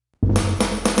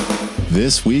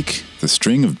This week, the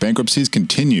string of bankruptcies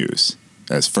continues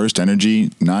as First Energy,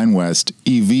 Nine West,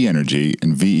 EV Energy,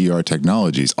 and VER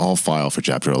Technologies all file for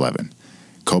Chapter 11.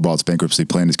 Cobalt's bankruptcy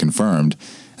plan is confirmed,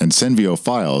 and Senvio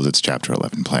files its Chapter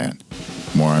 11 plan.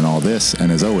 More on all this,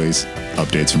 and as always,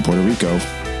 updates from Puerto Rico.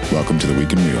 Welcome to the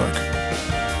Week in Reorg.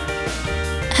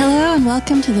 Hello and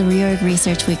welcome to the Reorg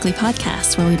Research Weekly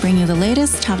podcast, where we bring you the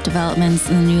latest top developments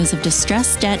in the news of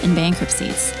distressed debt and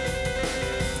bankruptcies.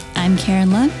 I'm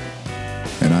Karen Lund.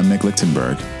 And I'm Nick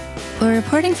Lichtenberg. We're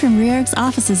reporting from Reorg's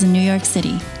offices in New York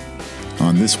City.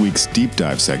 On this week's Deep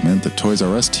Dive segment, the Toys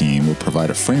R Us team will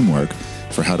provide a framework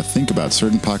for how to think about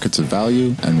certain pockets of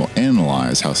value and will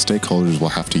analyze how stakeholders will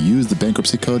have to use the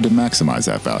bankruptcy code to maximize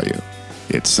that value.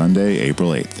 It's Sunday, April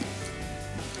 8th.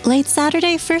 Late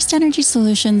Saturday, First Energy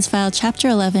Solutions filed Chapter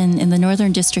 11 in the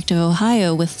Northern District of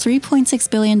Ohio with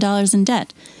 $3.6 billion in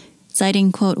debt,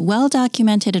 citing, quote,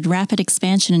 well-documented and rapid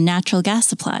expansion in natural gas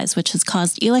supplies, which has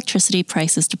caused electricity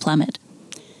prices to plummet.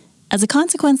 As a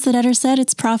consequence, the debtor said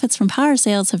its profits from power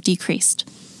sales have decreased.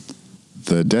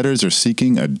 The debtors are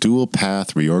seeking a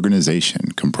dual-path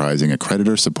reorganization comprising a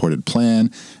creditor-supported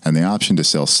plan and the option to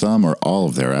sell some or all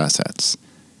of their assets.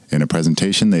 In a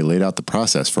presentation, they laid out the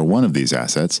process for one of these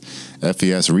assets,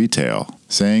 FES Retail,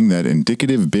 saying that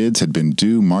indicative bids had been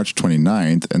due March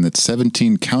 29th and that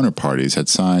 17 counterparties had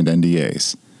signed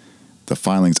NDAs. The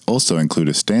filings also include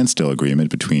a standstill agreement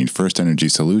between First Energy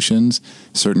Solutions,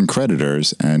 certain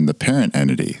creditors, and the parent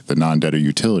entity, the non-debtor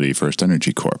utility First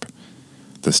Energy Corp.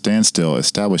 The standstill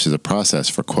establishes a process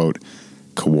for, quote,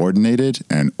 coordinated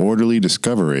and orderly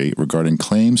discovery regarding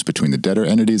claims between the debtor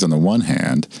entities on the one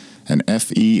hand and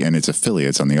FE and its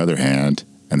affiliates on the other hand,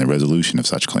 and the resolution of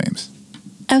such claims.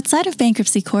 Outside of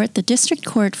bankruptcy court, the District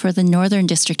Court for the Northern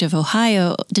District of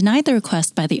Ohio denied the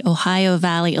request by the Ohio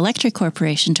Valley Electric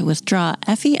Corporation to withdraw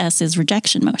FES's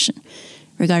rejection motion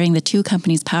regarding the two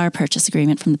companies' power purchase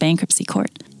agreement from the bankruptcy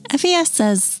court. FES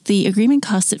says the agreement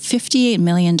costs it $58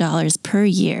 million per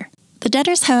year. The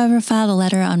debtors, however, filed a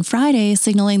letter on Friday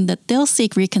signaling that they'll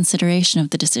seek reconsideration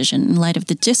of the decision in light of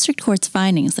the district court's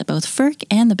findings that both FERC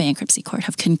and the bankruptcy court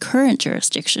have concurrent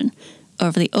jurisdiction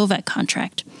over the OVEC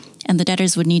contract, and the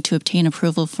debtors would need to obtain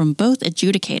approval from both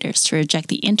adjudicators to reject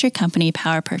the intercompany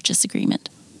power purchase agreement.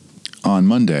 On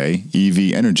Monday,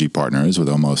 EV Energy Partners, with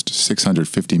almost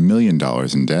 $650 million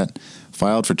in debt,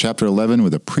 filed for Chapter 11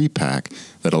 with a pre-pack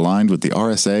that aligned with the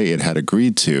RSA it had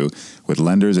agreed to with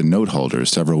lenders and note holders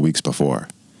several weeks before.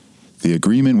 The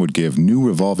agreement would give new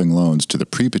revolving loans to the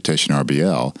pre-petition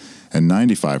RBL and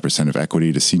 95% of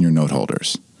equity to senior note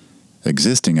holders.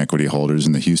 Existing equity holders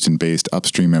in the Houston-based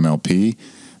Upstream MLP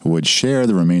would share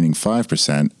the remaining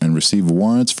 5% and receive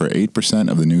warrants for 8%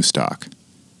 of the new stock.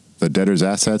 The debtors'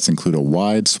 assets include a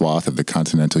wide swath of the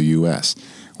continental U.S.,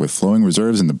 with flowing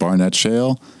reserves in the Barnett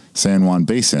Shale, San Juan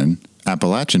Basin,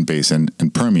 Appalachian Basin,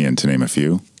 and Permian, to name a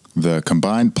few. The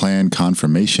combined plan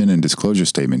confirmation and disclosure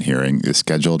statement hearing is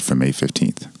scheduled for May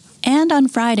 15th. And on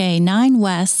Friday, Nine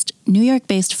West, New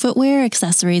York-based footwear,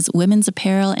 accessories, women's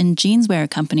apparel, and jeanswear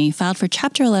company filed for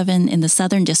Chapter 11 in the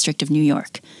Southern District of New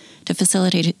York to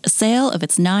facilitate a sale of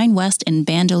its Nine West and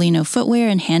Bandolino footwear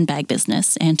and handbag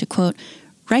business and to, quote,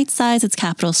 right-size its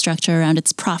capital structure around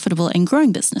its profitable and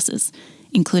growing businesses,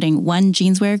 including One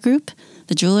Jeanswear Group,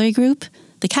 the Jewelry Group,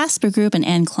 the Casper Group, and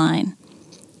Anne Klein.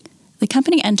 The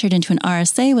company entered into an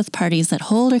RSA with parties that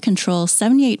hold or control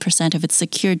 78% of its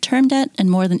secured term debt and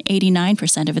more than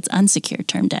 89% of its unsecured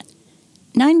term debt.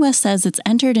 Nine West says it's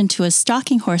entered into a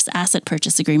stalking horse asset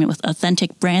purchase agreement with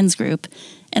Authentic Brands Group,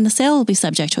 and the sale will be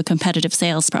subject to a competitive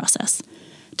sales process.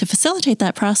 To facilitate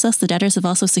that process, the debtors have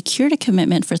also secured a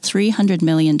commitment for $300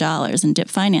 million in DIP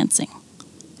financing.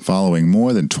 Following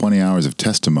more than 20 hours of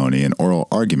testimony and oral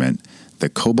argument, the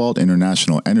Cobalt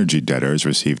International Energy debtors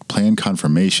received plan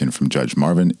confirmation from Judge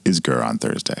Marvin Isgur on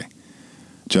Thursday.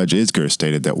 Judge Isgur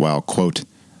stated that while, quote,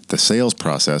 the sales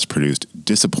process produced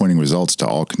disappointing results to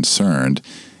all concerned,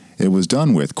 it was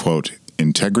done with, quote,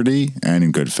 integrity and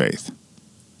in good faith.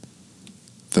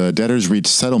 The debtors reached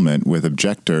settlement with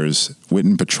objectors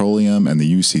Whitten Petroleum and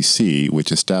the UCC,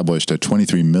 which established a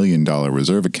 $23 million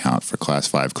reserve account for Class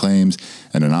 5 claims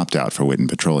and an opt-out for Whitten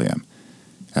Petroleum.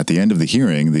 At the end of the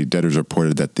hearing, the debtors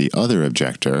reported that the other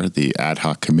objector, the Ad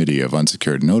Hoc Committee of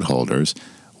Unsecured Note Holders,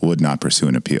 would not pursue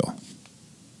an appeal.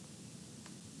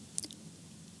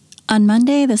 On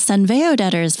Monday, the Senvio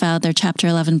debtors filed their Chapter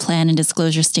 11 plan and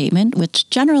disclosure statement, which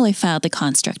generally filed the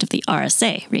construct of the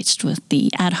RSA, reached with the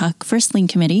Ad Hoc First Lien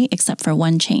Committee, except for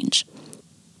one change.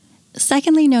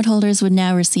 Secondly, note holders would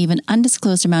now receive an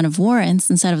undisclosed amount of warrants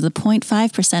instead of the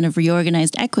 0.5% of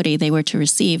reorganized equity they were to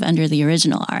receive under the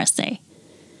original RSA.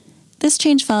 This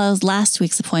change follows last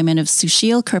week's appointment of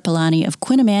Sushil Kirpalani of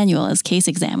Quinn Emanuel as case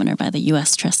examiner by the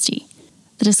U.S. trustee.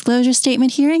 The disclosure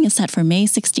statement hearing is set for May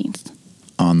 16th.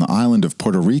 On the island of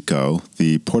Puerto Rico,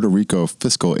 the Puerto Rico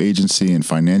Fiscal Agency and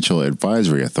Financial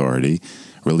Advisory Authority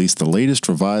released the latest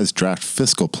revised draft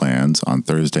fiscal plans on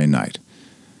Thursday night.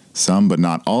 Some but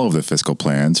not all of the fiscal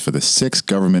plans for the 6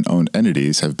 government-owned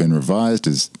entities have been revised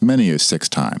as many as 6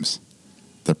 times.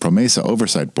 The PROMESA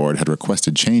Oversight Board had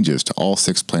requested changes to all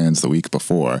 6 plans the week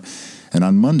before, and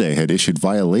on Monday had issued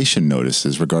violation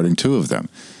notices regarding 2 of them,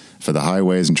 for the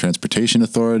Highways and Transportation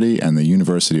Authority and the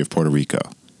University of Puerto Rico.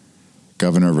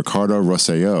 Governor Ricardo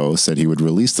Rosselló said he would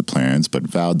release the plans, but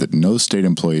vowed that no state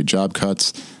employee job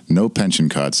cuts, no pension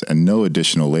cuts, and no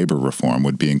additional labor reform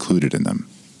would be included in them.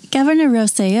 Governor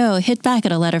Rosselló hit back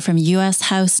at a letter from U.S.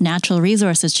 House Natural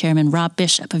Resources Chairman Rob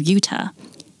Bishop of Utah,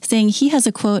 saying he has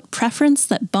a, quote, preference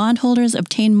that bondholders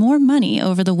obtain more money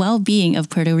over the well-being of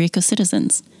Puerto Rico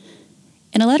citizens.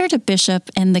 In a letter to Bishop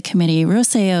and the committee,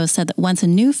 Rosselló said that once a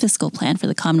new fiscal plan for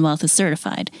the Commonwealth is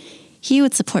certified, he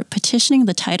would support petitioning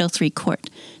the Title III court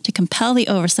to compel the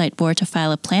Oversight Board to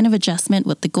file a plan of adjustment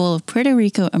with the goal of Puerto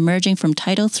Rico emerging from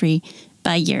Title III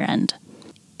by year-end.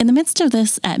 In the midst of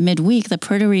this, at midweek, the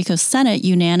Puerto Rico Senate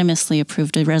unanimously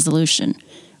approved a resolution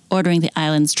ordering the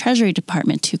island's Treasury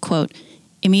Department to, quote,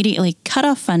 immediately cut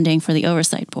off funding for the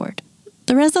Oversight Board.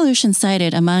 The resolution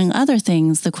cited, among other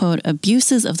things, the, quote,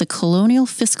 abuses of the Colonial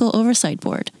Fiscal Oversight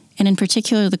Board, and in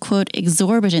particular the, quote,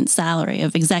 exorbitant salary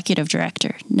of Executive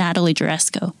Director Natalie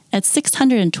Jaresco at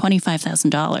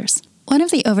 $625,000. One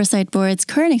of the Oversight Board's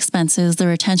current expenses, the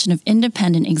retention of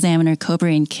independent examiner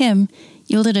Kobrian Kim,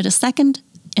 yielded a second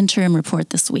interim report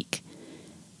this week.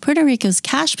 Puerto Rico's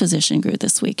cash position grew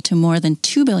this week to more than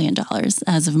 $2 billion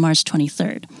as of March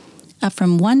 23rd, up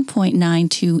from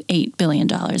 $1.928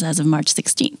 billion as of March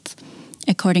 16th,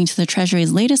 according to the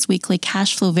Treasury's latest weekly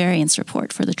cash flow variance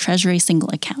report for the Treasury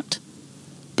single account.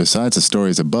 Besides the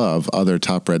stories above, other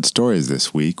top-read stories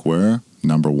this week were,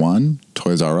 number 1,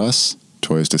 Toys R Us.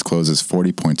 Toys discloses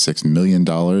 $40.6 million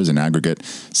in aggregate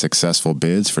successful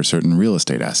bids for certain real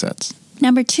estate assets.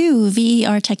 Number 2,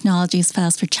 VER Technologies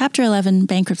files for Chapter 11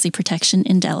 bankruptcy protection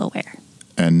in Delaware.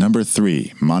 And number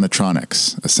 3,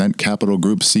 Monotronics. Ascent Capital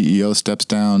Group CEO steps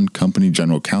down, company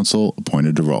general counsel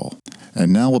appointed to role.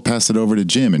 And now we'll pass it over to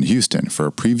Jim in Houston for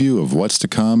a preview of what's to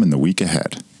come in the week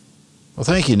ahead. Well,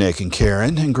 thank you, Nick and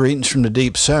Karen, and greetings from the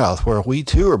Deep South, where we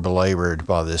too are belabored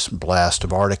by this blast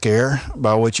of Arctic air,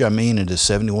 by which I mean it is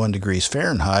 71 degrees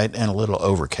Fahrenheit and a little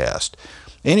overcast.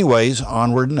 Anyways,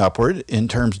 onward and upward in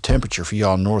terms of temperature for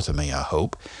y'all north of me, I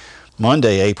hope.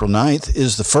 Monday, April 9th,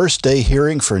 is the first day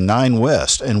hearing for 9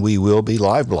 West, and we will be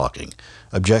live blocking.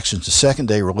 Objections to second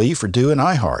day relief are due in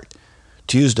iHeart.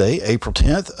 Tuesday, April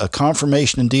 10th, a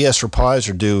confirmation and DS replies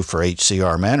are due for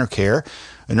HCR Manor Care,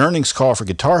 an earnings call for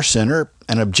Guitar Center,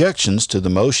 and objections to the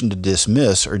motion to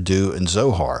dismiss are due in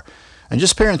Zohar. And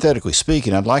just parenthetically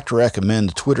speaking, I'd like to recommend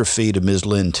the Twitter feed of Ms.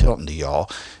 Lynn Tilton to y'all.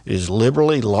 It is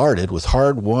liberally larded with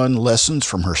hard-won lessons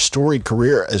from her storied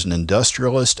career as an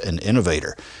industrialist and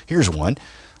innovator. Here's one.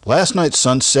 Last night's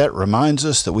sunset reminds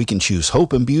us that we can choose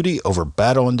hope and beauty over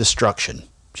battle and destruction.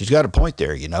 She's got a point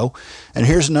there, you know. And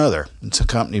here's another. It's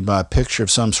accompanied by a picture of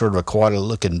some sort of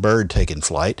aquatic-looking bird taking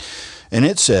flight. And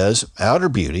it says, outer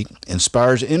beauty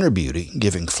inspires inner beauty,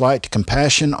 giving flight to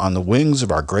compassion on the wings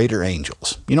of our greater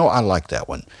angels. You know, I like that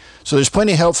one. So there's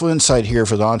plenty of helpful insight here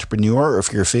for the entrepreneur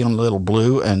if you're feeling a little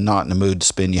blue and not in the mood to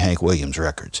spin your Hank Williams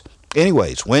records.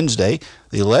 Anyways, Wednesday,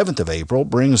 the 11th of April,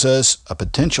 brings us a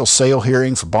potential sale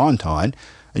hearing for Bonton,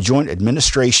 a joint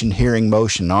administration hearing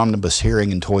motion omnibus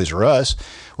hearing in Toys R Us,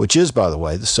 which is, by the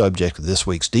way, the subject of this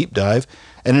week's deep dive,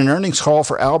 and an earnings call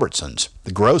for Albertsons,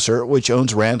 the grocer which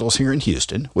owns Randall's here in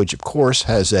Houston, which of course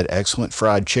has that excellent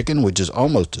fried chicken which is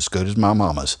almost as good as my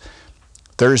mama's.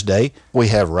 Thursday, we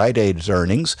have Rite Aid's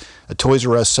earnings, a Toys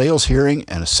R Us sales hearing,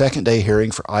 and a second day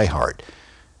hearing for iHeart.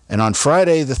 And on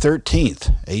Friday the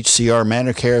 13th, HCR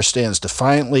Manor Care stands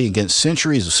defiantly against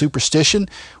centuries of superstition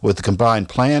with a combined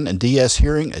plan and DS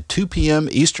hearing at 2 p.m.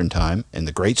 Eastern Time in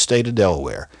the great state of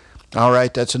Delaware. All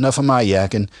right, that's enough of my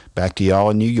yakking. Back to y'all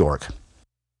in New York.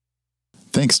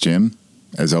 Thanks, Jim.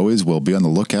 As always, we'll be on the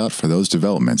lookout for those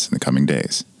developments in the coming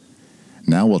days.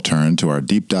 Now we'll turn to our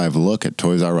deep dive look at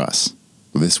Toys R Us.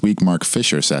 This week, Mark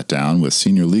Fisher sat down with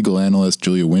senior legal analyst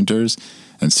Julia Winters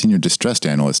and senior distressed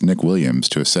analyst Nick Williams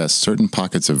to assess certain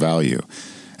pockets of value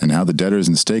and how the debtors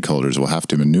and stakeholders will have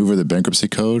to maneuver the bankruptcy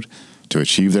code to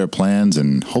achieve their plans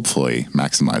and hopefully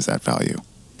maximize that value.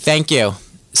 Thank you.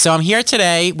 So I'm here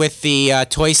today with the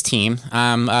Toys team.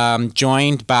 I'm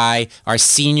joined by our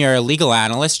senior legal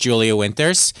analyst, Julia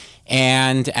Winters,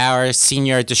 and our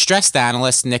senior distressed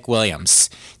analyst, Nick Williams.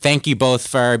 Thank you both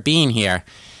for being here.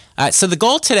 So the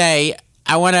goal today,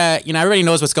 I want to, everybody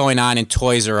knows what's going on in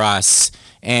Toys R Us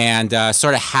and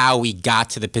sort of how we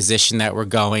got to the position that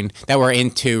we're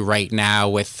into right now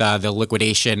with the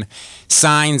liquidation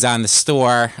signs on the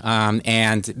store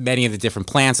and many of the different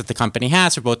plans that the company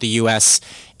has for both the U.S.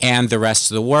 and the rest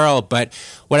of the world. But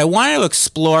what I wanted to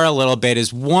explore a little bit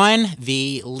is, one,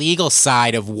 the legal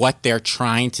side of what they're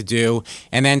trying to do,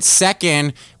 and then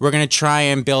second, we're going to try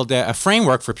and build a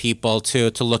framework for people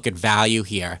to look at value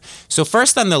here. So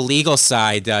first on the legal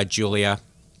side, Julia,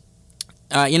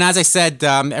 as I said,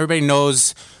 everybody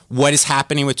knows what is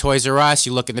happening with Toys R Us.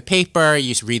 You look in the paper,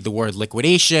 you read the word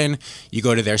liquidation, you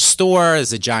go to their store,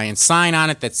 there's a giant sign on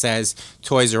it that says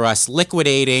Toys R Us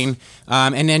liquidating.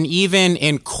 And then even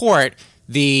in court,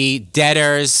 the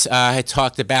debtors had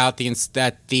talked about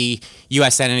that the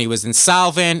U.S. entity was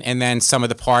insolvent, and then some of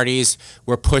the parties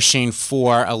were pushing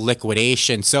for a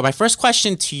liquidation. So my first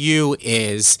question to you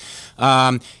is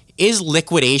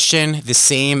liquidation the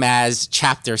same as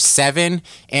Chapter 7?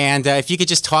 And if you could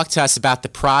just talk to us about the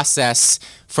process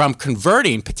from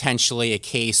converting potentially a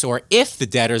case, or if the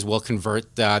debtors will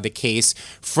convert the case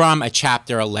from a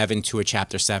Chapter 11 to a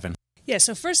Chapter 7. Yeah,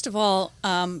 so first of all,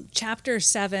 Chapter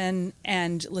 7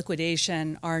 and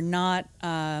liquidation are not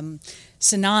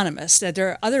synonymous. That there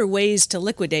are other ways to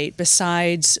liquidate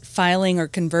besides filing or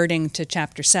converting to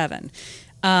Chapter 7.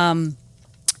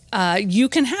 You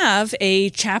can have a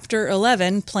Chapter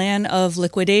 11 plan of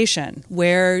liquidation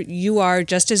where you are,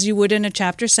 just as you would in a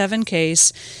Chapter 7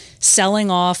 case, selling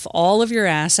off all of your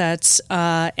assets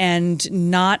and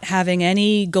not having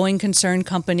any going concern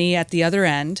company at the other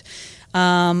end.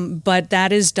 But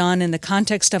that is done in the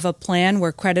context of a plan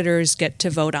where creditors get to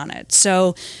vote on it.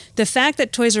 So the fact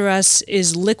that Toys R Us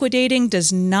is liquidating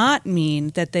does not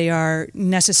mean that they are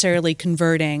necessarily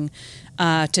converting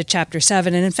to Chapter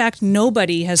 7. And in fact,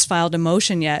 nobody has filed a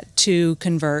motion yet to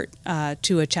convert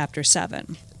to a Chapter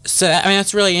 7. So,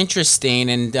 that's really interesting.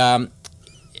 And,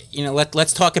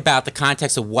 let's talk about the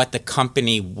context of what the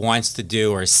company wants to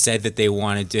do or said that they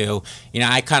want to do.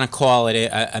 I kind of call it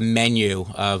a menu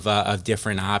of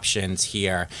different options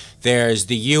here. There's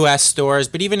the U.S. stores,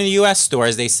 but even in the U.S.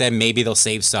 stores, they said maybe they'll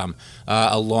save some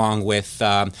along with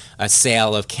a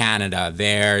sale of Canada.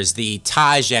 There's the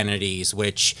Taj entities,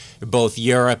 which both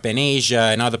Europe and Asia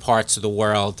and other parts of the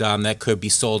world that could be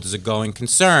sold as a going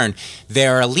concern.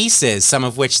 There are leases, some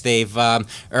of which they've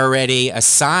already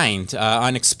assigned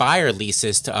unexpired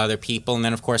leases to other people. And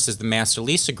then, of course, there's the master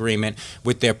lease agreement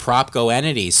with their PropCo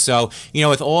entities. So,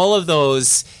 with all of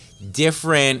those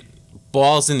different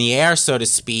balls in the air, so to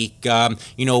speak,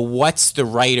 what's the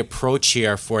right approach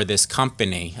here for this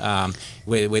company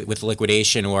with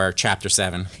liquidation or Chapter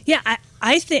 7? Yeah,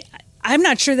 I think I'm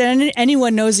not sure that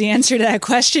anyone knows the answer to that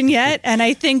question yet, and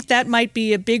I think that might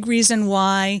be a big reason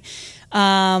why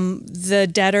the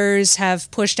debtors have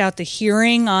pushed out the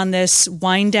hearing on this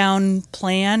wind down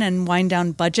plan and wind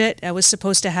down budget. That was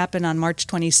supposed to happen on March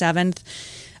 27th.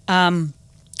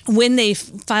 When they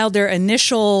filed their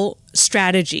initial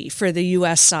strategy for the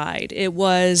U.S. side, it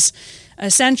was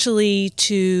essentially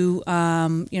to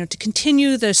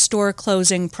continue the store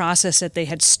closing process that they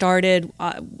had started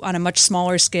on a much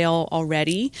smaller scale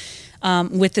already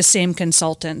with the same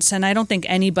consultants. And I don't think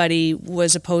anybody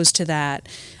was opposed to that.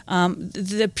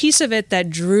 The piece of it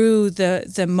that drew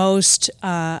the most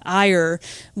ire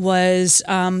was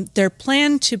their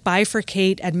plan to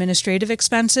bifurcate administrative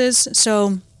expenses.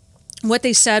 So what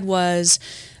they said was,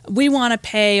 we want to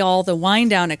pay all the wind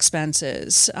down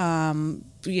expenses, the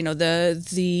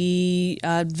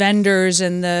vendors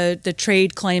and the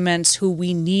trade claimants who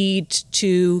we need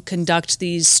to conduct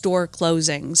these store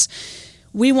closings.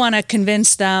 We want to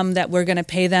convince them that we're going to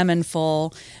pay them in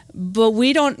full, but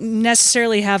we don't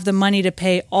necessarily have the money to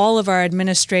pay all of our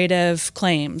administrative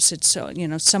claims. It's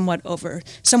somewhere over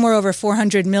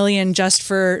 $400 million just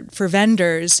for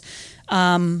vendors.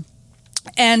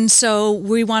 And so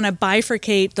we want to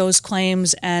bifurcate those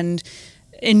claims and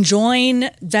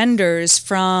enjoin vendors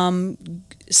from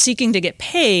seeking to get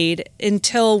paid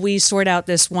until we sort out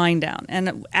this wind down.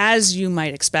 And as you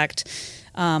might expect,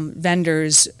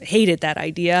 vendors hated that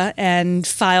idea and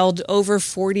filed over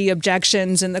 40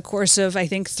 objections in the course of, I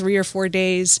think, 3 or 4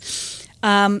 days.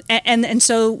 And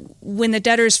so when the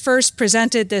debtors first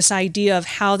presented this idea of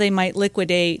how they might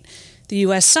liquidate the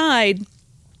U.S. side,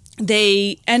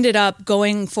 they ended up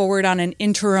going forward on an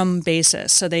interim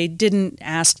basis. So they didn't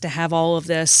ask to have all of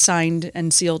this signed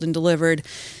and sealed and delivered.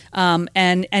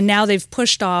 And now they've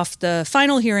pushed off the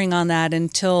final hearing on that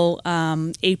until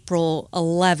April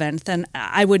 11th. And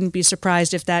I wouldn't be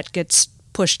surprised if that gets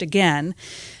pushed again.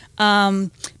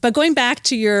 But going back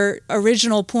to your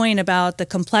original point about the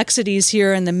complexities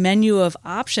here and the menu of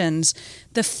options,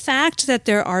 the fact that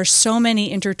there are so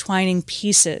many intertwining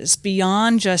pieces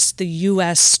beyond just the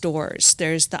U.S. stores.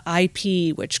 There's the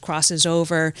IP, which crosses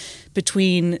over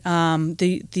between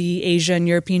the Asia and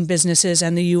European businesses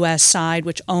and the U.S. side,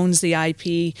 which owns the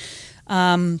IP.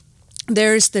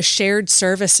 There's the shared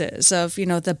services of,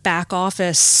 the back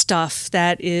office stuff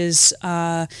that is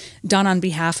done on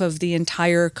behalf of the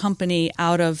entire company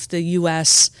out of the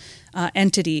U.S.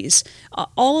 Entities.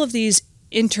 All of these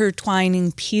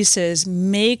intertwining pieces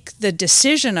make the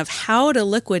decision of how to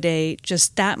liquidate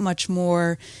just that much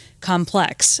more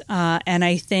complex. And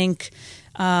I think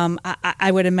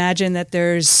I would imagine that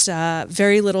there's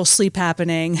very little sleep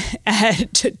happening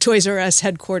at Toys R Us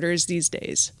headquarters these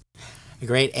days.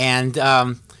 Great. And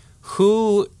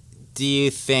who do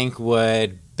you think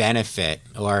would benefit,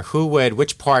 or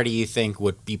which party you think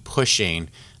would be pushing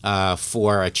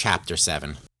for a Chapter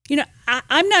 7?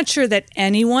 I'm not sure that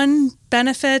anyone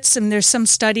benefits. And there's some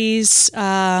studies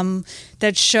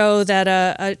that show that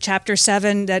a Chapter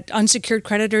 7, that unsecured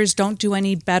creditors don't do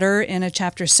any better in a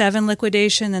Chapter 7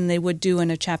 liquidation than they would do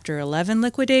in a Chapter 11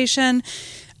 liquidation.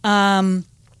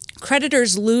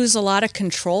 Creditors lose a lot of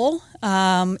control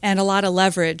and a lot of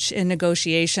leverage in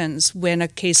negotiations when a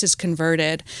case is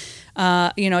converted.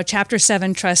 A Chapter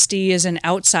 7 trustee is an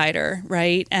outsider,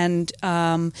 right? And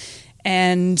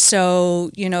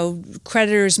so,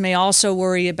 creditors may also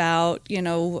worry about,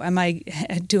 do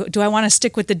I want to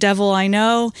stick with the devil I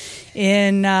know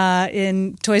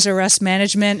in Toys R Us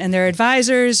management and their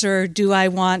advisors, or do I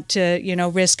want to,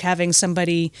 risk having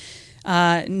somebody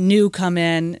new come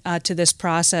in to this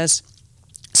process?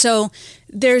 So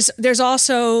there's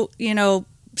also,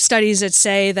 studies that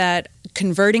say that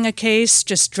converting a case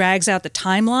just drags out the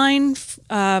timeline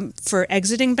for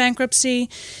exiting bankruptcy.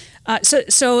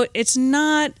 So it's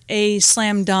not a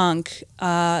slam dunk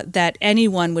that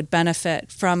anyone would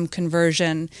benefit from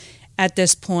conversion at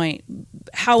this point.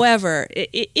 However,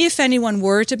 if anyone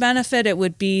were to benefit, it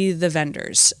would be the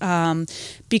vendors,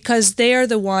 because they are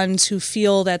the ones who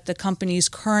feel that the company's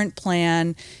current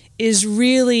plan is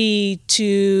really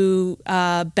to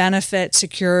benefit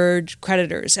secured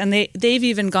creditors. And they've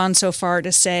even gone so far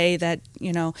to say that,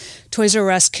 Toys R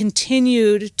Us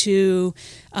continued to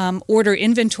order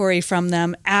inventory from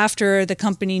them after the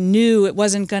company knew it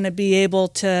wasn't going to be able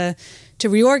to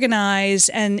reorganize,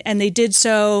 and they did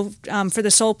so for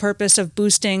the sole purpose of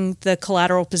boosting the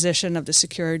collateral position of the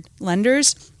secured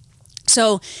lenders.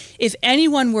 So if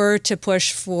anyone were to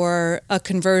push for a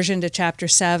conversion to Chapter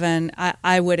 7,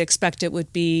 I would expect it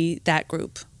would be that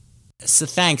group. So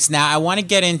thanks. Now, I want to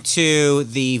get into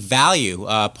the value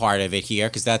part of it here,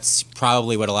 because that's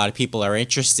probably what a lot of people are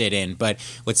interested in. But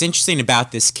what's interesting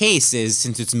about this case is,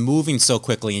 since it's moving so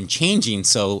quickly and changing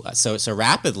so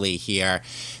rapidly here,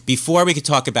 before we could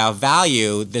talk about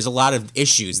value, there's a lot of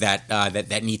issues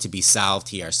that need to be solved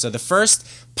here. So the first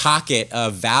pocket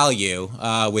of value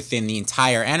within the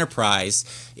entire enterprise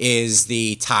is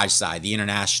the Taj side, the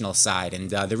international side.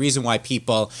 And the reason why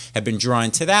people have been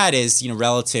drawn to that is,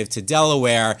 relative to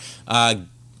Delaware,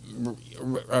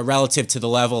 relative to the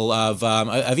level of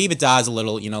EBITDA is a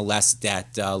little, less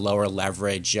debt, lower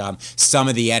leverage. Some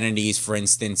of the entities, for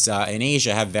instance, in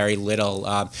Asia have very little,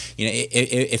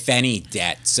 if any,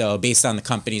 debt. So based on the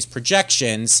company's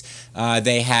projections,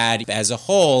 they had, as a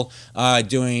whole,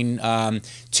 doing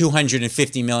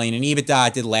 $250 million in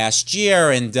EBITDA did last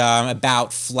year, and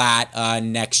about flat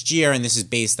next year. And this is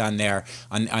based on their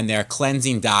their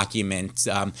cleansing document.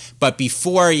 But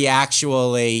before you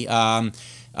actually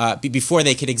before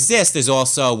they could exist, there's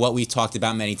also what we talked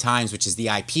about many times, which is the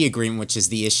IP agreement, which is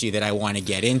the issue that I want to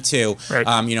get into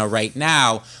right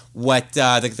now. What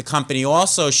the company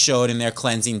also showed in their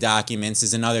cleansing documents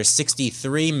is another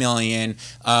 $63 million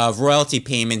of royalty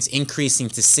payments, increasing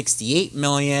to $68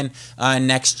 million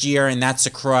next year, and that's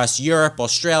across Europe,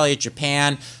 Australia,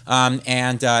 Japan,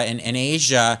 and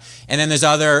Asia. And then there's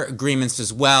other agreements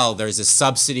as well. There's a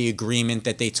subsidy agreement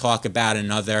that they talk about,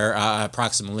 another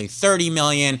approximately $30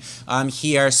 million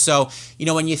here. So,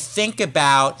 when you think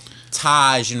about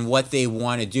Taj and what they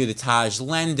want to do, the Taj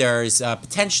lenders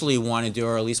potentially want to do,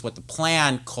 or at least what the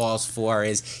plan calls for,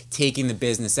 is taking the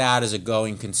business out as a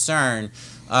going concern.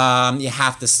 You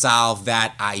have to solve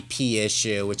that IP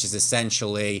issue, which is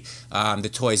essentially the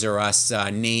Toys R Us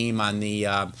name on the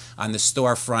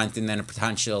storefront, and then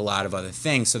potentially a lot of other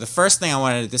things. So the first thing I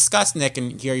wanted to discuss, Nick,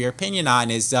 and hear your opinion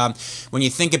on is when you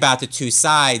think about the two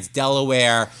sides,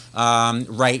 Delaware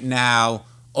right now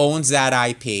owns that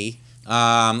IP.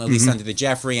 At least under the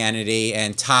Jeffrey entity,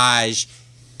 and Taj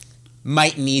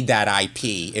might need that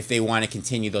IP if they want to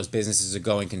continue those businesses as a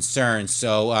going concern.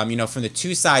 So, from the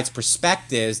two sides'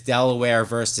 perspectives, Delaware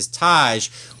versus Taj,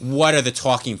 what are the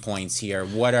talking points here?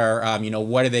 What are,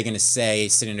 what are they going to say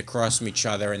sitting across from each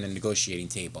other in the negotiating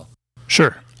table?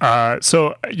 Sure.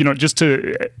 So, just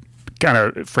to kind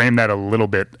of frame that a little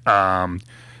bit,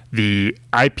 the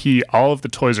IP, all of the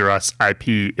Toys R Us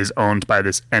IP is owned by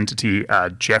this entity,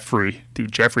 Jeffrey, the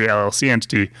Jeffrey LLC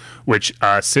entity, which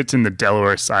sits in the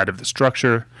Delaware side of the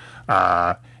structure.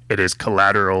 It is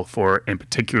collateral for, in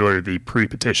particular, the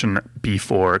pre-petition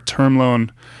B4 term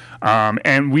loan.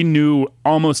 And we knew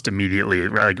almost immediately,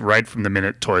 right from the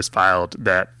minute Toys filed,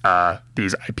 that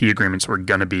these IP agreements were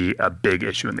going to be a big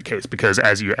issue in the case because,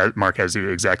 Mark,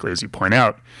 exactly as you point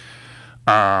out,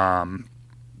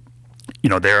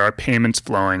 there are payments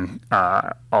flowing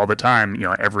all the time,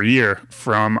 every year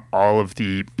from all of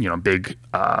the, big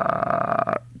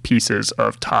pieces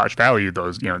of Taj value,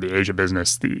 those, the Asia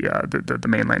business, the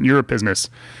mainland Europe business,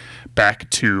 back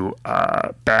to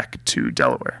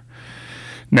Delaware.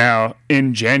 Now,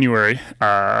 in January,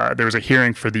 there was a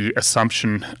hearing for the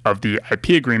assumption of the IP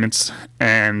agreements,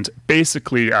 and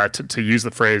basically, to use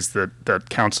the phrase that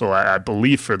counsel, I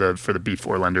believe, for the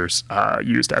B4 lenders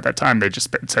used at that time, they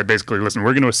just said basically, listen,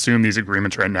 we're going to assume these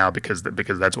agreements right now because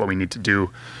that's what we need to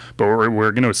do, but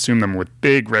we're going to assume them with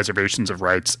big reservations of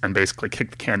rights and basically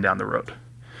kick the can down the road.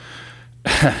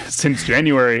 Since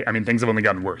January, things have only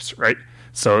gotten worse, right?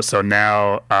 So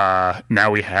now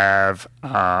we have.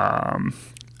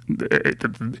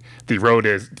 The road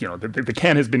is, the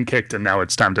can has been kicked, and now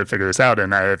it's time to figure this out.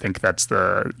 And I think that's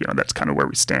that's kind of where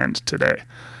we stand today.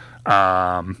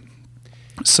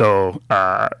 So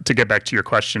to get back to your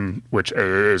question, which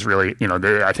is really,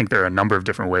 I think there are a number of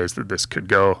different ways that this could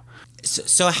go.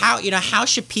 So how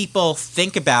should people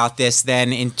think about this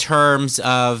then in terms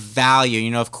of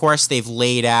value? Of course, they've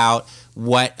laid out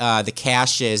what the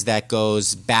cash is that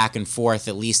goes back and forth,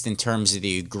 at least in terms of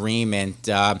the agreement.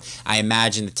 I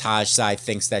imagine the Taj side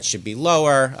thinks that should be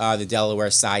lower. The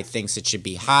Delaware side thinks it should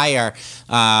be higher.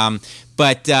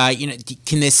 But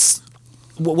can this?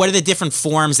 What are the different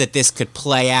forms that this could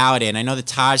play out in? I know the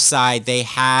Taj side, they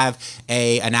have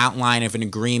an outline of an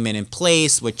agreement in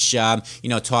place, which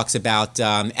talks about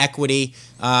equity,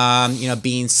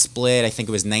 being split. I think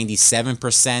it was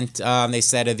 97%. They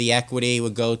said of the equity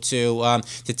would go to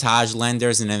Taj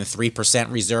lenders, and then a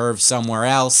 3% reserve somewhere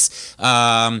else.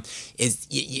 Do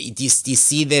you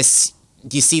see this?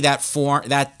 Do you see that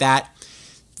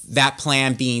that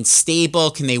plan being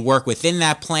stable? Can they work within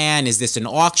that plan? Is this an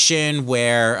auction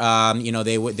where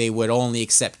they would only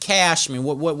accept cash?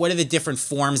 What are the different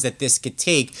forms that this could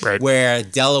take, right, where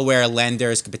Delaware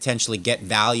lenders could potentially get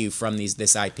value from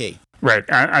this IP? Right.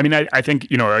 I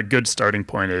think a good starting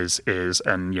point is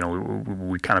and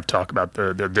we kind of talk about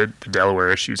the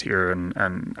Delaware issues here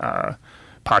and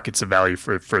pockets of value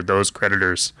for those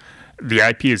creditors. The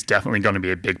IP is definitely going to be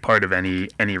a big part of any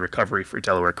recovery for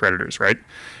Delaware creditors, right?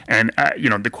 And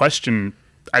the question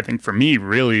I think for me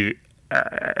really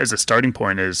as a starting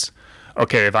point is,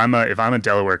 okay, if I'm a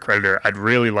Delaware creditor, I'd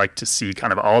really like to see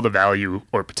kind of all the value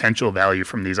or potential value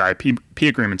from these IP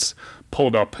agreements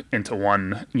pulled up into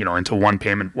one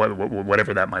payment,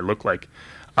 whatever that might look like.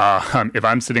 If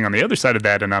I'm sitting on the other side of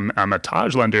that and I'm a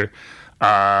Taj lender,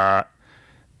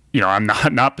 I'm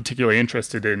not particularly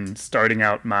interested in starting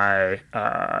out this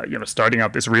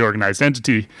reorganized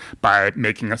entity by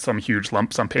making some huge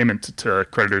lump sum payment to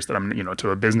creditors that I'm, to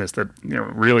a business that,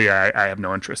 really I have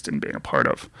no interest in being a part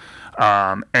of.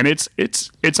 And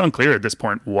it's unclear at this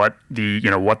point what the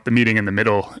meeting in the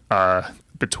middle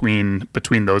between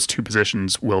those two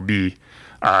positions will be.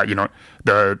 The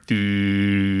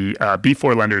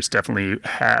B4 lenders definitely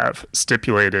have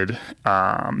stipulated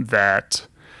that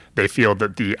they feel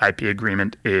that the IP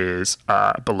agreement is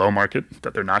below market,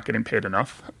 that they're not getting paid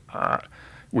enough.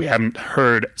 We haven't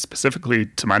heard specifically,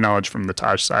 to my knowledge, from the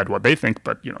Taj side what they think,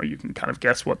 but you can kind of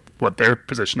guess what their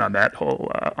position on that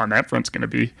on that front's going to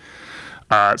be.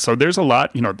 So there's a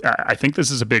lot. I think this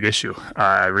is a big issue.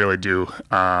 I really do,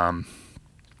 and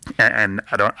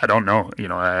I don't know.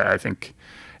 I think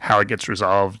how it gets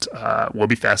resolved will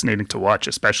be fascinating to watch,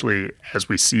 especially as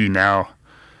we see now.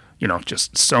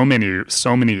 Just so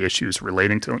many issues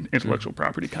relating to intellectual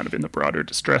property kind of in the broader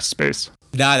distress space.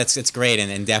 No, it's great,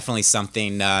 and definitely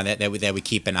something that we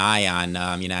keep an eye on,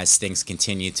 as things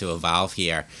continue to evolve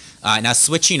here. Now,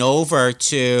 switching over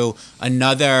to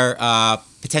another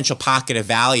potential pocket of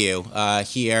value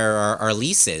here are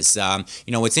leases.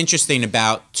 What's interesting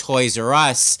about Toys R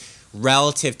Us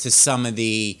relative to some of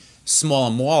the small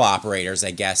mall operators,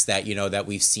 I guess, that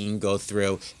we've seen go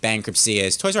through bankruptcy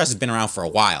is Toys R Us has been around for a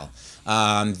while.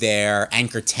 They're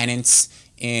anchor tenants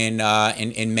in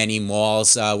many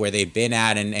malls where they've been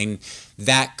at, and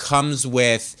that comes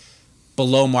with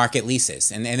below market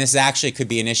leases. And this actually could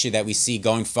be an issue that we see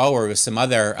going forward with some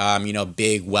other,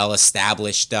 big,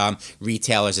 well-established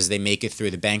retailers as they make it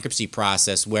through the bankruptcy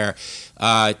process, where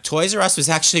Toys R Us was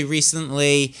actually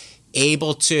recently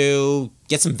able to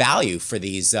get some value for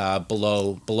these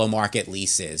below market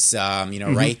leases.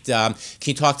 Right? Can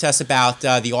you talk to us about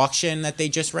the auction that they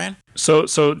just ran? So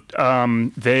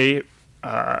they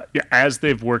as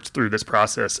they've worked through this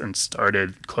process and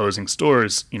started closing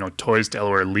stores, Toys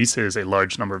Delaware leases a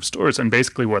large number of stores, and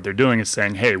basically what they're doing is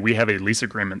saying, hey, we have a lease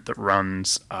agreement that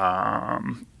runs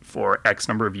for X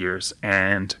number of years,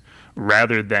 and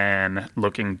rather than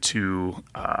looking to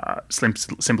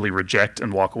simply reject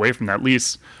and walk away from that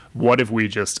lease, what if we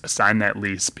just assign that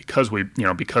lease because we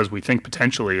think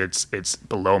potentially it's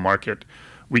below market?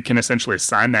 We can essentially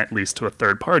assign that lease to a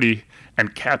third party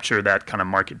and capture that kind of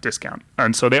market discount.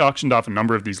 And so they auctioned off a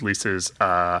number of these leases.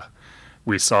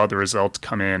 We saw the results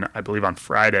come in, I believe, on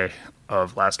Friday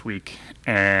of last week,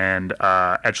 and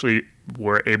actually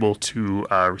were able to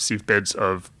receive bids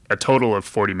of a total of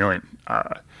 $40 million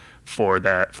for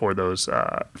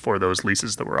those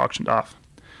leases that were auctioned off.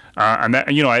 And that,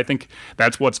 I think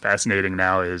that's what's fascinating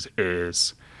now is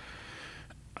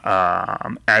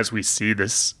as we see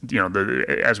this,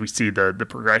 as we see the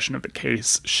progression of the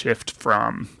case shift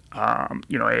from,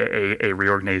 a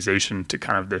reorganization to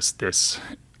kind of this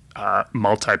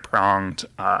multi-pronged,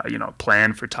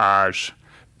 plan for Taj.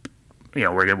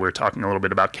 We're talking a little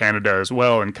bit about Canada as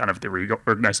well and kind of the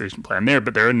reorganization plan there,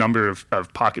 but there are a number of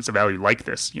pockets of value like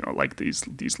this, like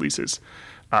these leases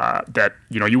that,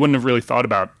 you wouldn't have really thought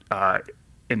about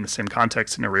in the same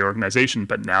context in a reorganization,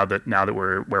 but now that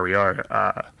we're where we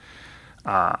are,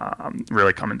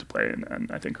 really come into play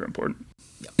and I think are important.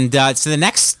 And so the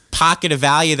next pocket of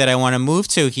value that I want to move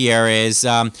to here is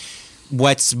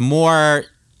what's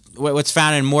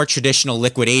found in more traditional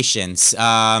liquidations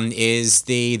is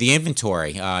the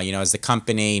inventory. As the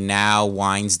company now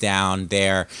winds down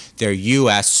their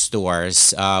U.S.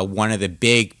 stores, one of the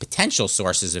big potential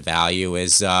sources of value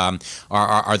is are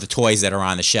the toys that are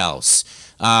on the shelves.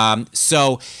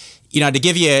 So, to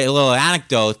give you a little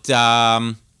anecdote,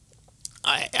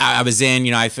 I was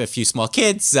in, I have a few small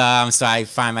kids, so I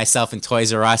find myself in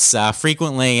Toys R Us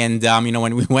frequently. And,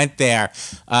 when we went there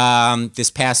this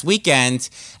past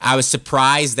weekend, I was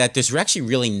surprised that there's actually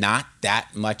really not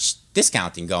that much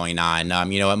discounting going on.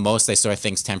 At most I saw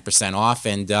things 10% off,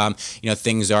 and,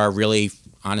 things are really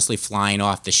honestly flying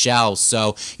off the shelves.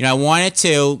 So, I wanted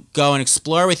to go and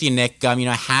explore with you, Nick,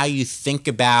 how you think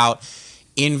about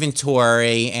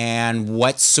inventory and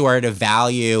what sort of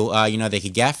value they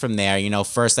could get from there.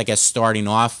 First, I guess starting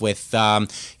off with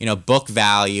book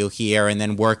value here, and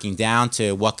then working down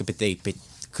to what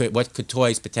could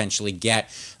toys potentially get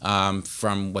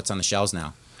from what's on the shelves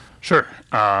now. Sure.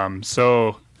 I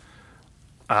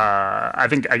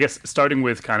guess starting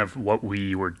with kind of what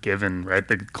we were given, right?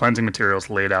 The cleansing materials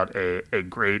laid out a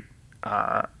great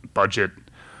budget,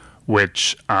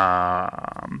 which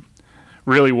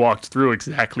really walked through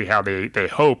exactly how they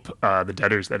hope, the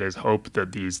debtors, that is, hope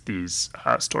that these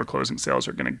store closing sales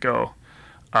are going to go.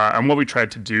 And what we tried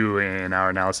to do in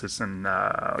our analysis and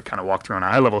kind of walk through on a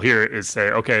high level here is say,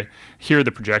 okay, here are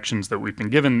the projections that we've been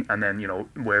given, and then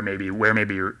where maybe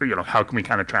how can we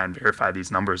kind of try and verify these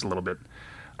numbers a little bit.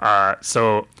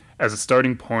 So as a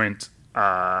starting point,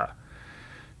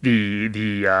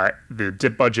 the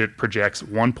DIP budget projects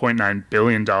 $1.9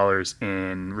 billion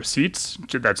in receipts.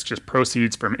 That's just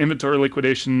proceeds from inventory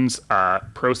liquidations,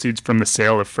 proceeds from the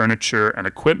sale of furniture and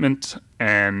equipment,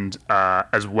 and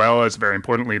as well as, very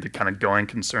importantly, the kind of going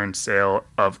concern sale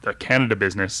of the Canada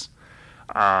business.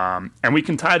 And we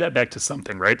can tie that back to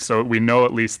something, right? So we know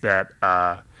at least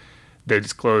that they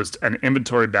disclosed an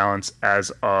inventory balance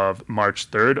as of March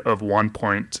 3rd of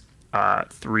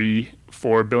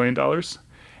 $1.34 billion.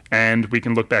 And we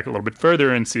can look back a little bit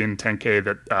further and see in 10K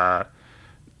that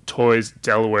Toys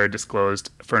Delaware disclosed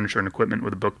furniture and equipment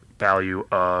with a book value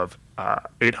of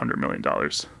 $800 million.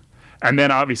 And then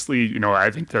obviously,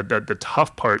 I think that the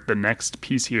tough part, the next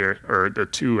piece here, or the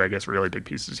two, I guess, really big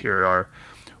pieces here are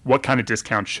what kind of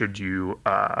discount should you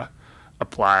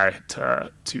apply to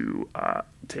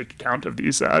take account of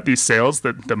these sales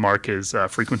that the Mark is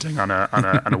frequenting on a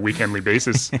weekendly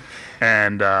basis,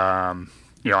 and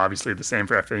obviously the same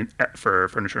for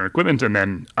furniture and equipment, and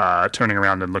then turning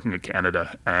around and looking at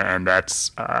Canada, and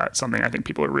that's something I think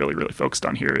people are really, really focused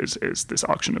on here is this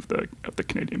auction of the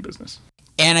Canadian business.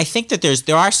 And I think that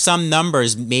there are some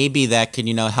numbers maybe that could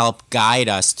help guide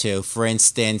us to. For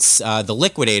instance, the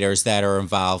liquidators that are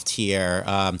involved here,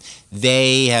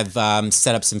 they have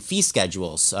set up some fee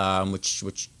schedules,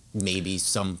 which may be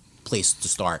some place to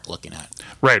start looking at.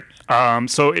 Right.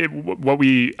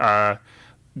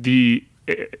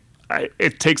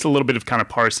 It takes a little bit of kind of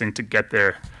parsing to get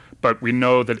there, but we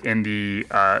know that in the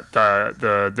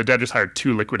debtors hired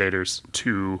 2 liquidators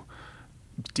to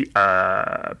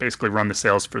basically run the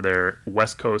sales for their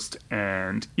West Coast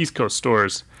and East Coast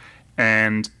stores,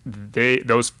 and the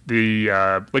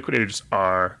liquidators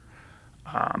are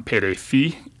paid a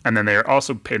fee, and then they are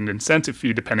also paid an incentive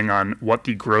fee depending on what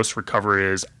the gross recovery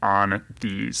is on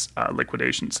these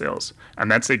liquidation sales,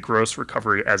 and that's a gross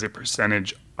recovery as a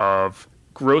percentage of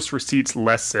gross receipts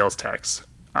less sales tax,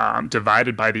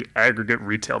 divided by the aggregate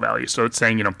retail value. So it's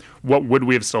saying, what would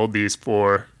we have sold these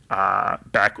for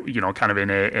back, kind of in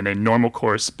a normal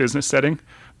course business setting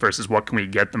versus what can we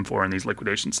get them for in these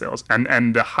liquidation sales.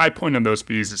 And the high point of those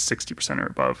fees is 60% or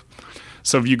above.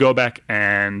 So if you go back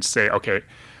and say, okay,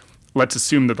 let's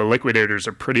assume that the liquidators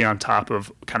are pretty on top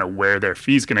of kind of where their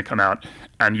fee is going to come out,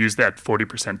 and use that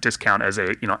 40% discount as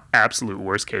a absolute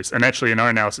worst case. And actually, in our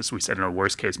analysis, we said in a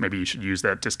worst case, maybe you should use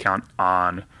that discount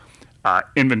on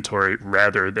inventory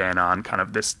rather than on kind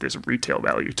of this retail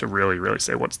value to really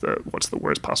say what's the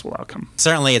worst possible outcome.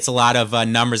 Certainly, it's a lot of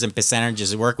numbers and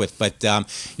percentages to work with, but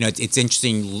it's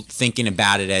interesting thinking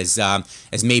about it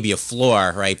as maybe a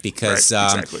floor, right? Because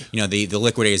right, exactly. The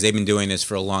liquidators, they've been doing this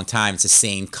for a long time. It's the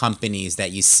same companies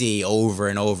that you see over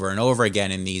and over and over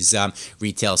again in these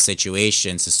retail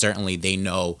situations. So certainly, they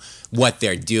know what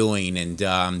they're doing, and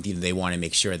they want to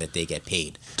make sure that they get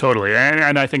paid. Totally,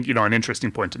 and I think an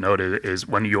interesting point to note is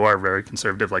when you are very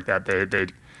conservative like that, they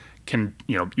can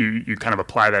you kind of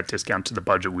apply that discount to the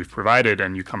budget we've provided,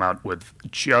 and you come out with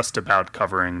just about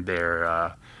covering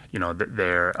their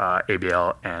their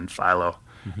ABL and FILO.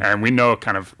 Mm-hmm. And we know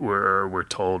kind of we're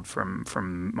told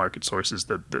from market sources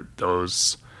that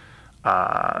those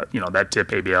that DIP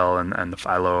ABL and the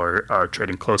FILO are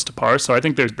trading close to par. So I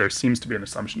think there seems to be an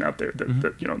assumption out there that, mm-hmm.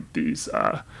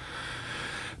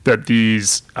 that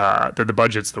the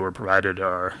budgets that were provided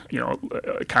are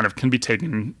kind of can be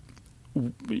taken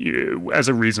as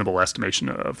a reasonable estimation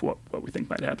of what we think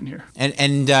might happen here.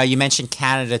 And you mentioned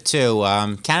Canada too.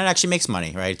 Canada actually makes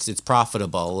money, right? It's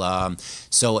profitable.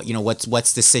 So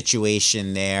what's the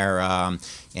situation there?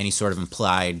 Any sort of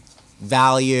implied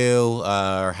value,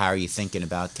 or how are you thinking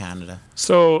about Canada?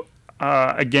 So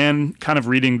again, kind of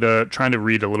trying to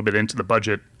read a little bit into the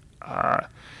budget.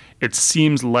 It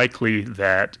seems likely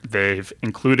that they've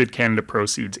included Canada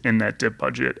proceeds in that DIP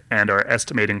budget and are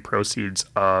estimating proceeds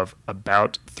of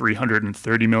about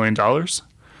 $330 million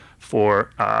for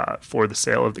the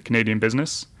sale of the Canadian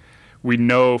business. We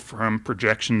know from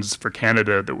projections for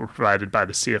Canada that were provided by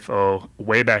the CFO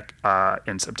way back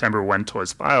in September when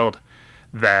Toys filed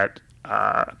that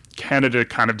Canada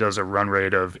kind of does a run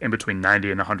rate of in between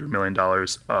 $90 and $100 million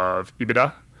of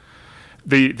EBITDA.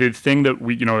 The thing that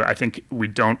we I think we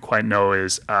don't quite know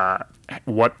is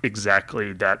what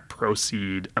exactly that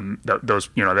proceed that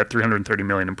 $330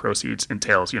 million in proceeds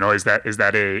entails. Is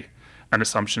that an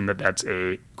assumption that that's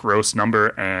a gross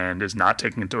number and is not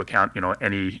taking into account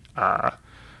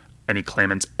any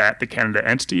claimants at the Canada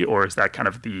entity, or is that kind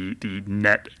of the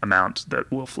net amount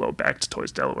that will flow back to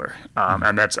Toys Delaware?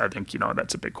 And that's, I think,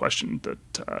 that's a big question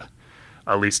that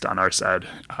at least on our side,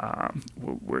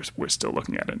 we're still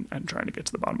looking at and trying to get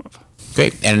to the bottom of.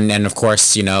 Great, and of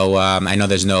course, I know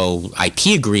there's no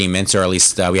IP agreements, or at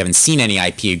least we haven't seen any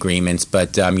IP agreements.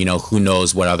 But who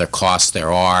knows what other costs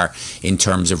there are in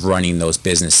terms of running those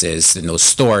businesses and those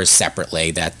stores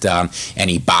separately that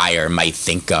any buyer might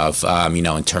think of,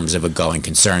 in terms of a going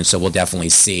concern. So we'll definitely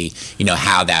see,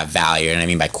 how that value, and I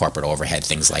mean by corporate overhead,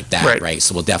 things like that, right?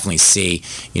 So we'll definitely see,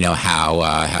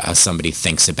 how somebody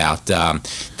thinks about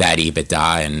that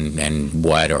EBITDA and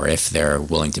what or if they're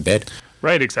willing to bid.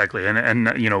 Right, exactly, and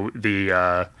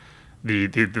the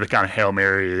kind of Hail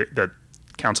Mary that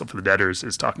Counsel for the Debtors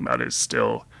is talking about is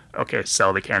still okay.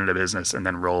 Sell the Canada business and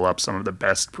then roll up some of the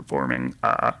best performing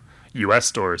U.S.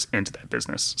 stores into that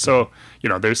business. So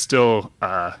there's still,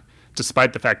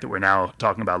 despite the fact that we're now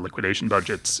talking about liquidation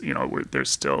budgets, there's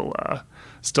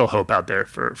still hope out there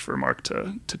for Mark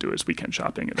to do his weekend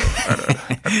shopping at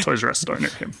a Toys R Us store near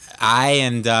him. I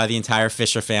and the entire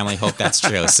Fisher family hope that's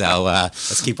true. So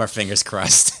let's keep our fingers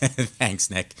crossed. Thanks,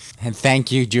 Nick. And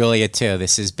thank you, Julia, too.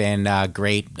 This has been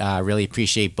great. Really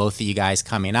appreciate both of you guys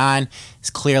coming on.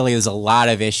 Clearly, there's a lot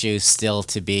of issues still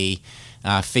to be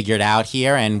figured out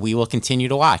here, and we will continue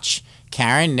to watch.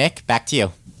 Karen, Nick, back to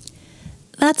you.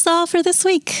 That's all for this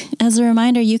week. As a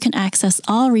reminder, you can access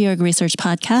all Reorg Research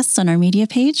podcasts on our media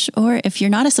page, or if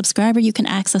you're not a subscriber, you can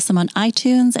access them on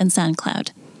iTunes and SoundCloud.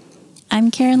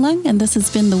 I'm Karen Lung, and this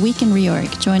has been The Week in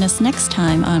Reorg. Join us next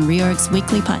time on Reorg's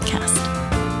Weekly Podcast.